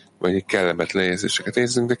 vagy egy kellemetlen érzéseket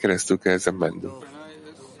érzünk, de keresztül kell ezen mennünk.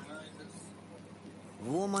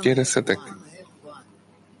 Kérdezhetek?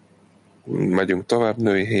 Megyünk tovább,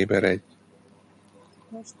 női Héber 1.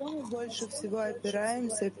 На что мы больше всего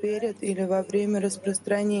опираемся перед или во время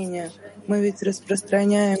распространения? Мы ведь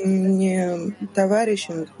распространяем не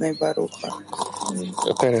товарища Баруха.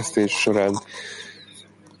 A terjesztés során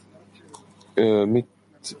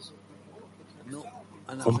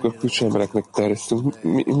amikor külső embereknek terjesztünk,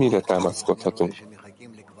 mire támaszkodhatunk?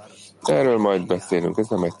 Erről majd beszélünk, ez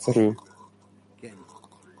nem egyszerű.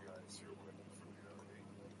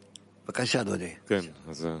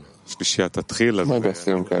 Majd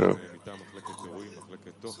beszélünk erről.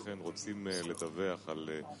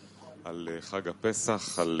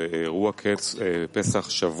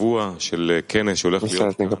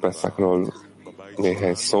 Szeretnénk a Peszachról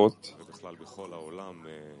néhány szót.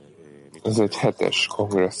 Ez egy hetes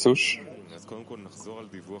kongresszus.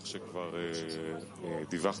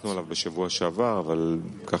 דיווחנו עליו בשבוע שעבר, אבל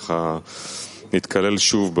ככה נתקלל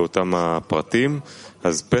שוב באותם הפרטים.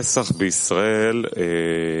 אז פסח בישראל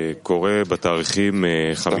קורה בתאריכים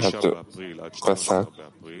 5 באפריל עד 12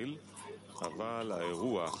 באפריל, אבל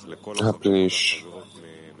האירוח לכל החברות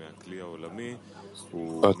מהכלי העולמי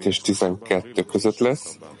 5 és 12 között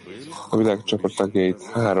lesz. A világcsoport tagjait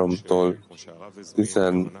 3-tól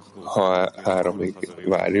 13-ig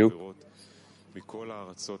várjuk.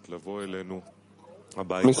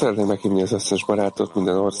 Mi szeretnénk meghívni az összes barátot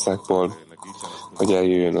minden országból, hogy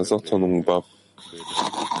eljöjjön az otthonunkba.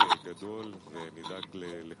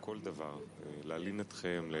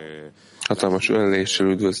 Hatalmas öleléssel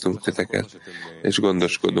üdvözlünk titeket, és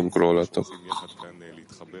gondoskodunk rólatok,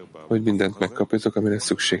 hogy mindent megkapjatok, amire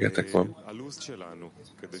szükségetek van.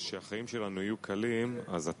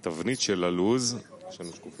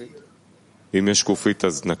 אם יש שקופית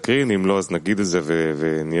אז נקרין, אם לא אז נגיד את זה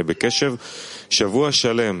ונהיה בקשב. שבוע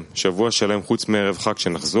שלם חוץ מערב חג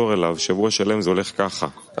שנחזור אליו, שבוע שלם זה הולך ככה.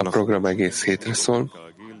 A program egész hétre szól,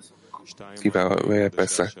 kivéve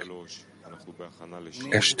Peszach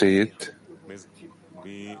estéjét.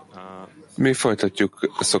 Mi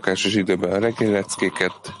folytatjuk a szokásos időben a reggeli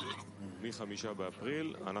leckéket,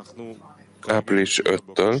 április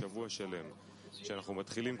 5-től,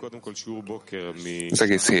 az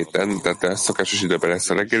egész héten, tehát a szokásos időben lesz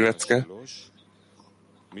a reggeli lecke.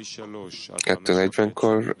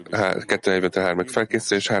 2:40-kor, 2:40-től 3-ig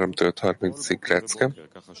felkészülés, 3-től 5:30-ig lecke.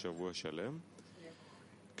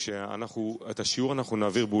 את השיעור אנחנו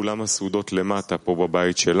נעביר באולם הסעודות למטה פה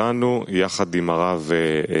בבית שלנו, יחד עם הרב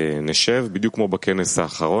נשב, בדיוק כמו בכנס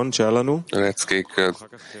האחרון שהיה לנו. A leckék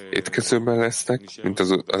étkezőben lesznek, mint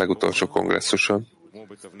a legutolsó kongresszuson.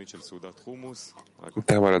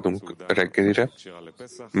 Utána maradunk reggelire,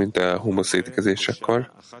 mint a humusz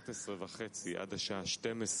étkezésekkor.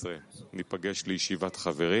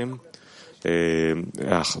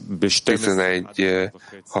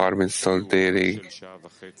 11:30-tól délig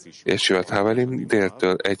Yeshivat Havarim,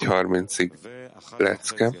 déltől 1:30-ig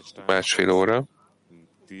lecke, másfél óra,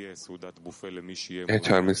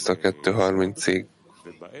 1:30-től 2:30-ig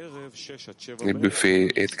büfé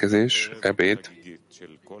étkezés, ebéd,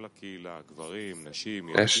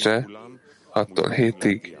 este 6-tól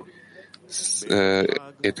 7-ig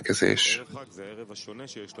étkezés.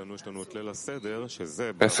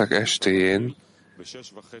 Peszach estéjén,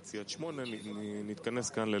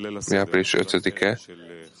 mi április 5-e,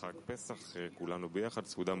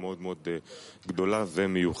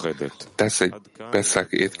 tesz egy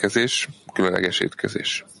Peszach étkezés, különleges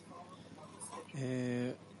étkezés.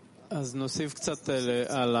 אז נוסיף קצת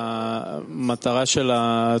על המטרה של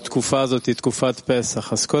התקופה הזאת, תקופת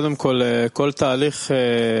פסח. אז קודם כל תהליך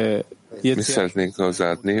Mi szeretnénk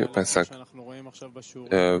hozzáadni Peszach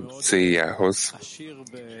céljához.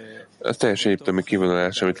 A teljes egyiptomi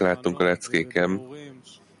kivonulás, amit láttunk a leckéken,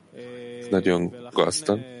 nagyon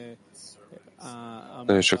gazdag.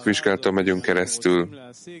 Nagyon sok vizsgálaton megyünk keresztül.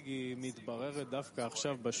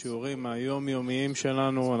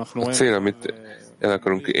 A cél, amit el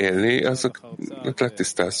akarunk élni, azokat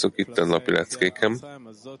letisztázzuk itt a napi leckéken.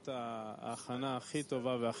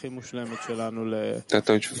 Tehát,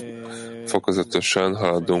 hogy fokozatosan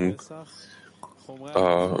haladunk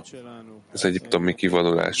az egyiptomi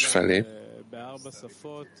kivonulás felé.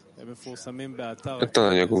 A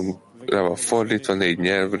tananyagunk le van fordítva 4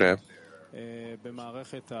 nyelvre,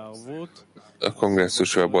 a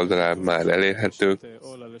kongresszus weboldalán már elérhetők,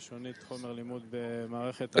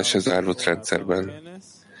 és az árvút rendszerben.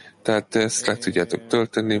 Tehát ezt le tudjátok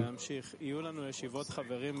tölteni.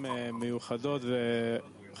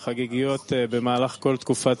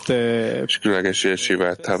 És különleges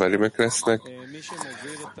jesivát havarimek lesznek,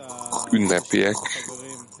 ünnepiek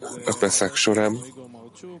a Peszach során.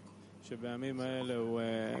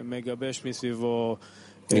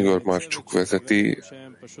 Igor Marcsuk vezeti,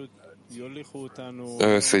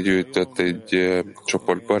 összegyűjtött egy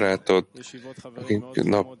csoport barátot, akik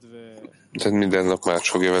tehát minden nap más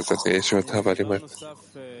fogja vezetni Jesivát havarimet.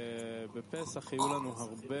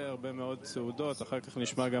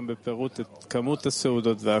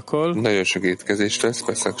 Nagyon sok étkezés lesz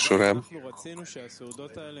Peszach során.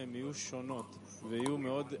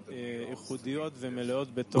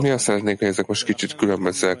 Mi azt szeretnénk, hogy ezek most kicsit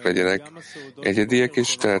különbözőek legyenek, egyediek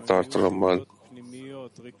és tele tartalommal.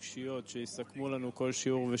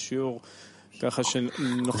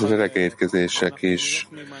 Az öregétkezések is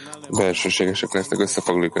belsőségesek lesznek,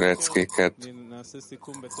 összefoglaljuk a leckéket.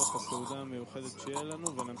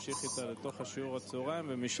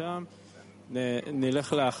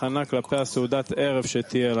 נלך להכנה כלפי הסעודת ערב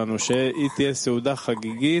שתהיה לנו, שהיא תהיה סעודה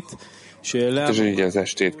חגיגית שאליה az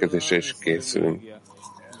esti étkezésre is készülünk.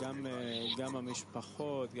 גם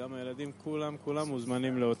המשפחות, גם הילדים, כולם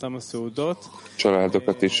מוזמנים לאותם הסעודות.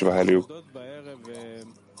 Családokat is várjuk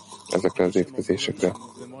ezekre az étkezésekre.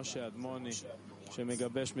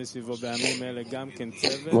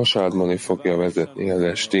 Moshe Admoni fogja vezetni az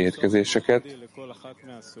esti étkezéseket,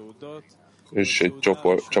 és egy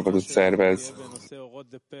csapatot szervez.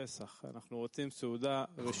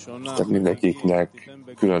 Tehát mindegyiknek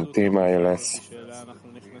külön témája lesz.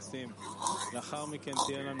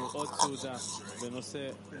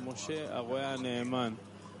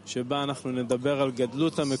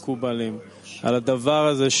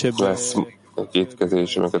 Lesz egy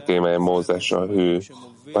étkezés, aminek a témája Mózes, a hő,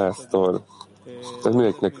 pásztor. Tehát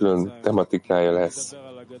mindegyiknek külön tematikája lesz.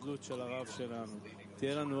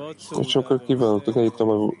 És akkor kivonultuk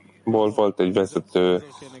Egyiptomból, volt egy vezető,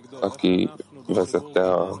 aki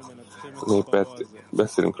vezette a népet.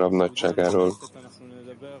 Beszélünk Rab nagyságáról,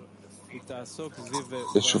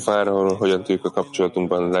 és a fáraóról, hogyan tudjuk a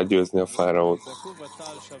kapcsolatunkban legyőzni a fáraót.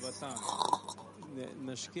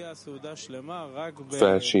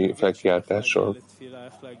 Felkiáltásról.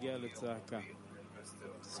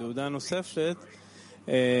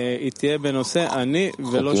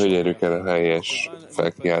 Hogy érjük el a helyes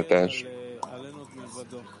felkiáltás.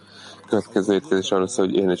 Következő étkezés arra szól,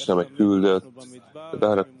 hogy én is nem egy küldött, de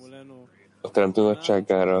arra a teremtő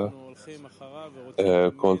nagyságára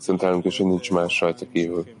koncentrálunk, és hogy nincs más rajta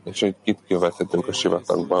kívül. És hogy kit követhetünk a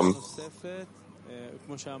sivatagban.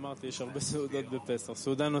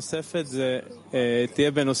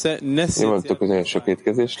 Én mondtuk, hogy nagyon sok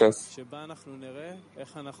étkezés lesz.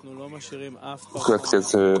 A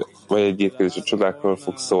következő, vagy egy étkezés a csodákról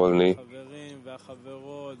fog szólni.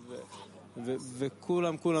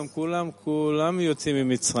 וכולם יוצאים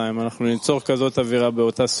ממצרים. אנחנו ניצור כזאת אווירה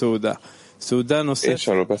באותה סעודה. סעודה נוספת. És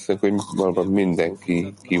arról beszélünk, hogy valóban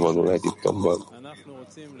mindenki kivonul Egyiptomban.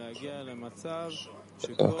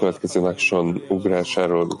 A következő Nakson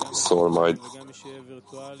ugrásáról szól majd.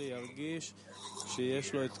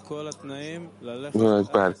 Vagy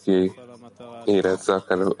bárki érezze,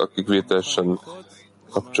 akár akik virtuálisan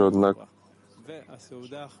kapcsolódnak,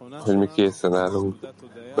 hogy mi készen állunk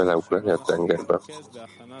beleugrani a tengerbe.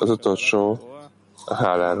 Az utolsó a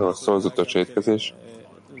háláról szól, az utolsó étkezés,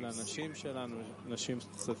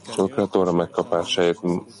 és amikor a Tóra megkapásáért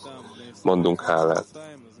mondunk hálát.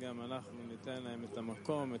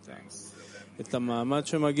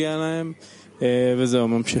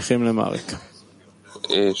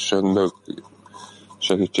 És a nők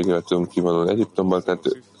segítségével tudunk kivonulni Egyiptomból, tehát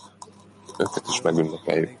őket is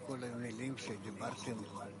megünnepeljük.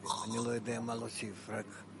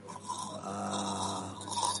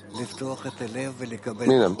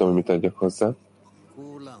 Én nem tudom, mit adjak hozzá.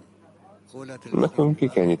 Nekünk ki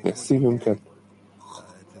kell nyitni a szívünket,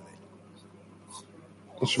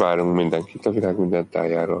 és várunk mindenkit a világ minden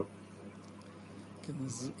tájáról.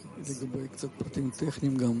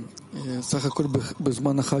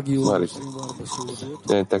 Már itt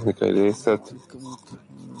egy technikai részlet.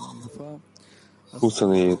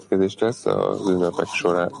 24 étkezés lesz az ünnepek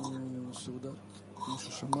során.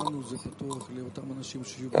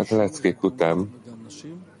 Tehát a leckék után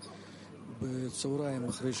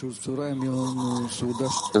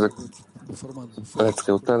ezek a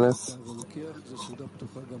lecke után lesz,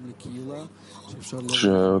 és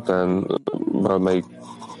után valamelyik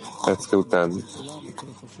lecke után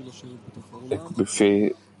egy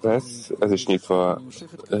büfé lesz, ez is nyitva,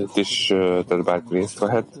 tehát bárki részt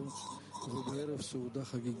vehet.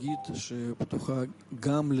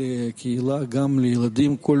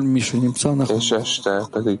 És este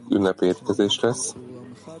pedig ünnepétkezés lesz,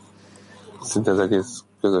 szinte az egész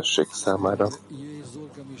közösség számára.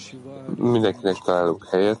 Mindenkinek találunk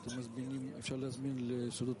helyet.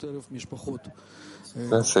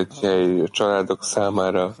 Lesz egy hely a családok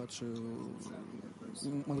számára,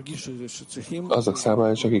 azok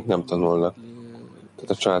számára is, akik nem tanulnak. Tehát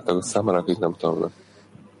a családok számára, akik nem tanulnak.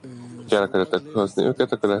 Ha el akarjátok hozni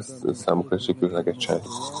őket, akkor ez számukra is egy különleges hely.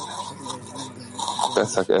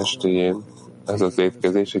 Peszach estéjén ez az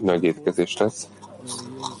étkezés, egy nagy étkezés lesz.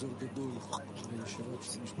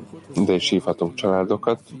 De is hívhatunk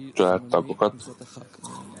családokat, családtagokat.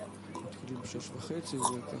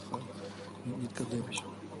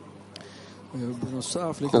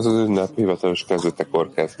 Ez az ünnep hivatalos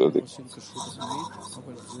kezdetekor kezdődik.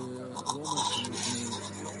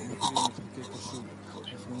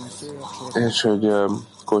 És hogy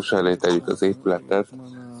kosher elé tegyük az épületet,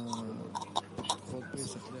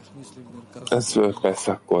 ez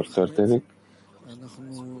Peszakkor történik.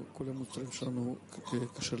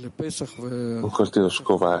 Akkor tilos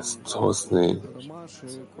kovászt hozni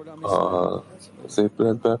az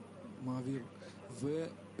épületbe.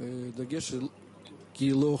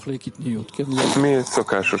 Mi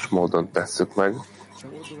szokásos módon tesszük meg,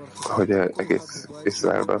 hogy egész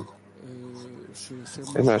Izraelben.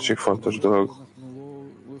 Egy másik fontos dolog,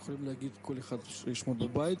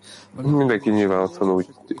 mindenki nyilván otthon úgy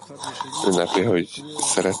ünnepi, hogy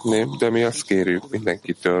szeretném, de mi azt kérjük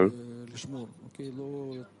mindenkitől,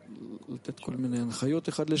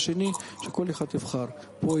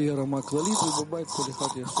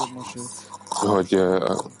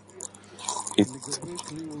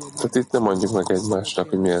 hogy itt nem mondjuk meg egymásnak,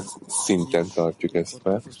 hogy milyen szinten tartjuk ezt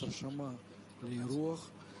be.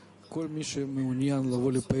 כל מי שמעוניין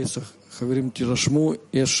לבוא לפסח, חברים תירשמו,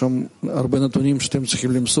 יש שם הרבה נתונים שאתם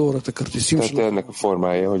צריכים למסור, את הכרטיסים שלכם. Tehát ennek a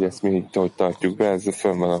formája, hogy ezt mi hogy tartjuk be, ez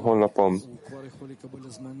fönn van a honlapon,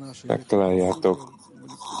 megtaláljátok.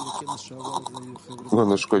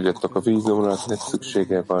 Gondoskodjatok a vízumra, akinek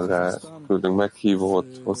szüksége van rá, küldünk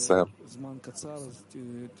meghívót hozzá.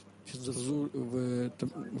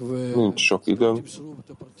 Nincs sok időnk.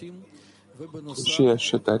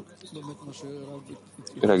 Siessetek,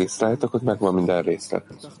 regisztráljatok, ott megvan minden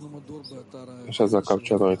részlet. És ezzel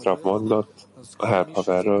kapcsolatban, amit Rav mondott, a Help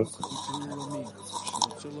Haverről,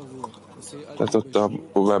 tehát ott a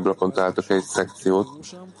weblapon találtok egy szekciót,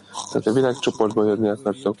 tehát a világcsoportból jönni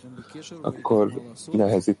akartok, akkor ne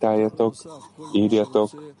hezitáljatok, írjatok,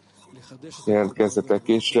 jelentkezzetek,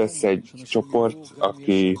 és lesz egy csoport,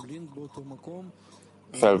 aki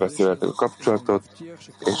felveszi veletek a kapcsolatot,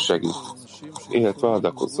 és segít. Illetve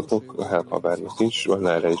adakozzatok a Help Havernak is, van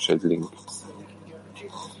erre is egy link.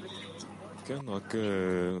 כן, רק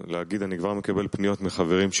להגיד, אני כבר מקבל פניות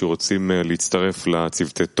מחברים שרוצים להצטרף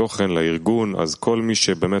לצוותי תוכן, לארגון, אז כל מי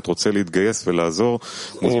שבאמת רוצה להתגייס ולעזור.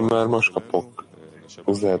 Én már most kapok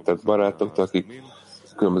üzenetet barátoktól, akik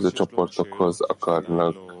különböző csoportokhoz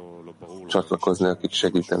akarnak csatlakozni, akik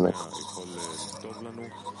segítenek.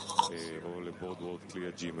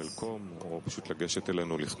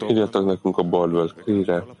 Írjatok nekünk a Boardworld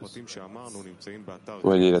Clear-re,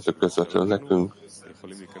 vagy írjatok közvetlenül nekünk,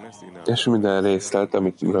 és minden részlet,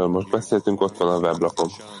 amitről most beszéltünk, ott van a weblapon.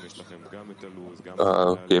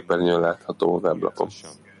 A képernyőn látható weblapon.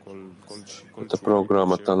 Ott a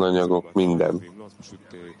program, a tananyagok, minden.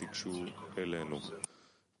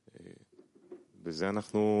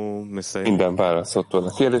 Minden válasz ott van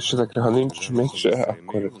a kérdésetekre, ha nincs mégse,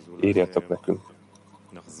 akkor írjatok nekünk.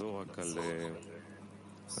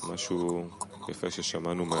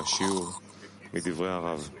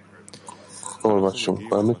 Olvassunk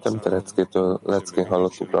valamit, amit a leckén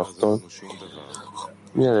hallottuk Ravtól.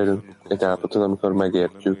 Mi elérünk egy állapotot, amikor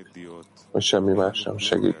megértjük, hogy semmi más nem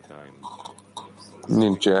segít.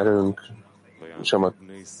 Nincs erőnk, sem a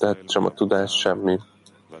tett, sem a tudás, semmi.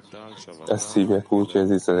 Ezt hívják úgy, hogy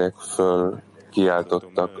az izraeliek föl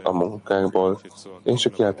kiáltottak a munkákból, és a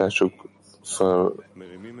kiáltásuk föl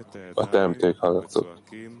a teremtők hallatszott.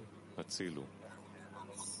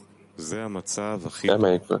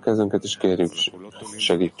 Emeljük fel a kezünket, és kérjük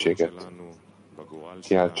segítséget.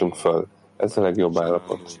 Kiáltsunk föl. Ez a legjobb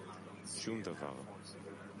állapot.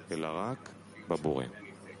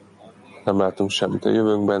 Nem látunk semmit a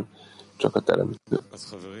jövőnkben, csak a teremtő.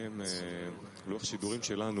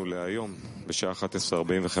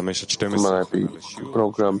 A napi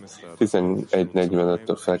program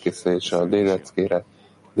 11:45-től felkészülése a déleckére,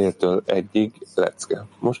 déltől 1-ig lecke.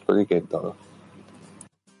 Most pedig egy dal.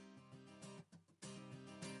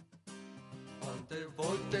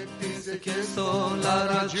 Chiesto la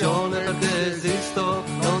ragione perché esisto,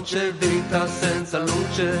 non c'è vita senza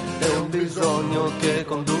luce, è un bisogno che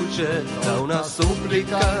conduce da una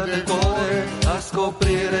supplica del cuore a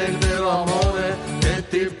scoprire il vero amore che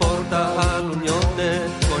ti porta all'unione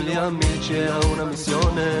con gli amici e a una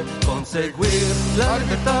missione, conseguir la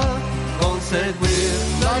libertà, conseguir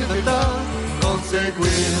la libertà,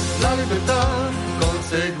 conseguir la libertà,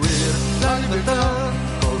 conseguir la libertà.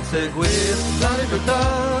 Conseguir la libertà,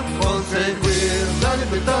 conseguir la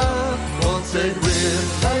libertà, conseguir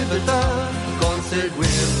la libertà,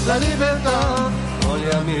 conseguir la libertà. Con gli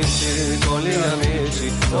amici,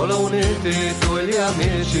 solo uniti tu e gli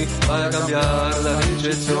amici, vai a cambiare la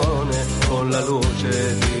ricezione con la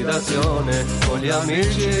luce di d'azione. Con gli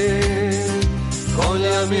amici,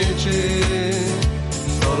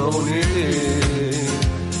 solo uniti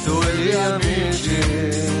tu e gli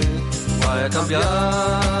amici. Vai a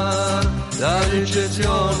cambiare la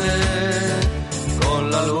ricezione con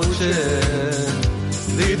la luce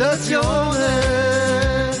di d'azione.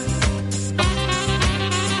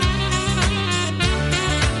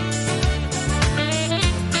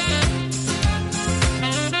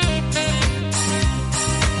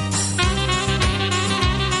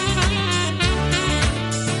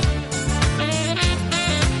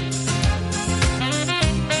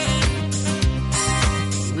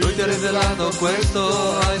 Ti ha rivelato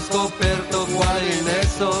questo, hai scoperto qual è il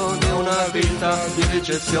nesso di una vita di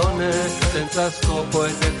ricezione senza scopo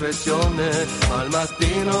e depressione, ma al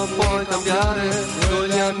mattino puoi cambiare con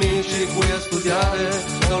gli amici qui a studiare,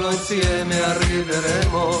 solo insieme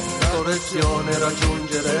arriveremo, correzione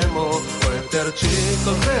raggiungeremo, connetterci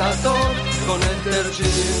col creator, connetterci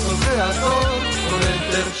col creator,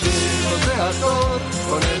 connetterci col creator,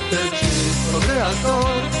 connetterci col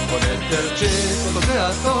creator, connetterci col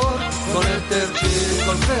creator. Connetterci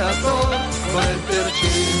col creator, connetterci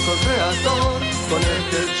col creator,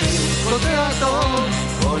 connetterci col creator.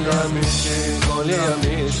 Con gli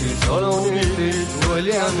amici, solo uniti, tu e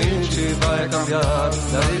gli amici, vai a cambiare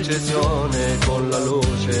la ricezione con la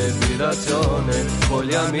luce di d'azione. Con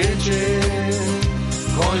gli amici,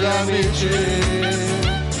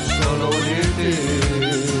 solo uniti,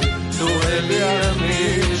 tu e gli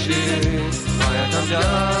amici, vai a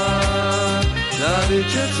cambiare la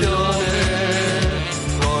ricezione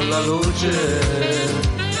con la luce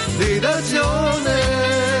di d'azione.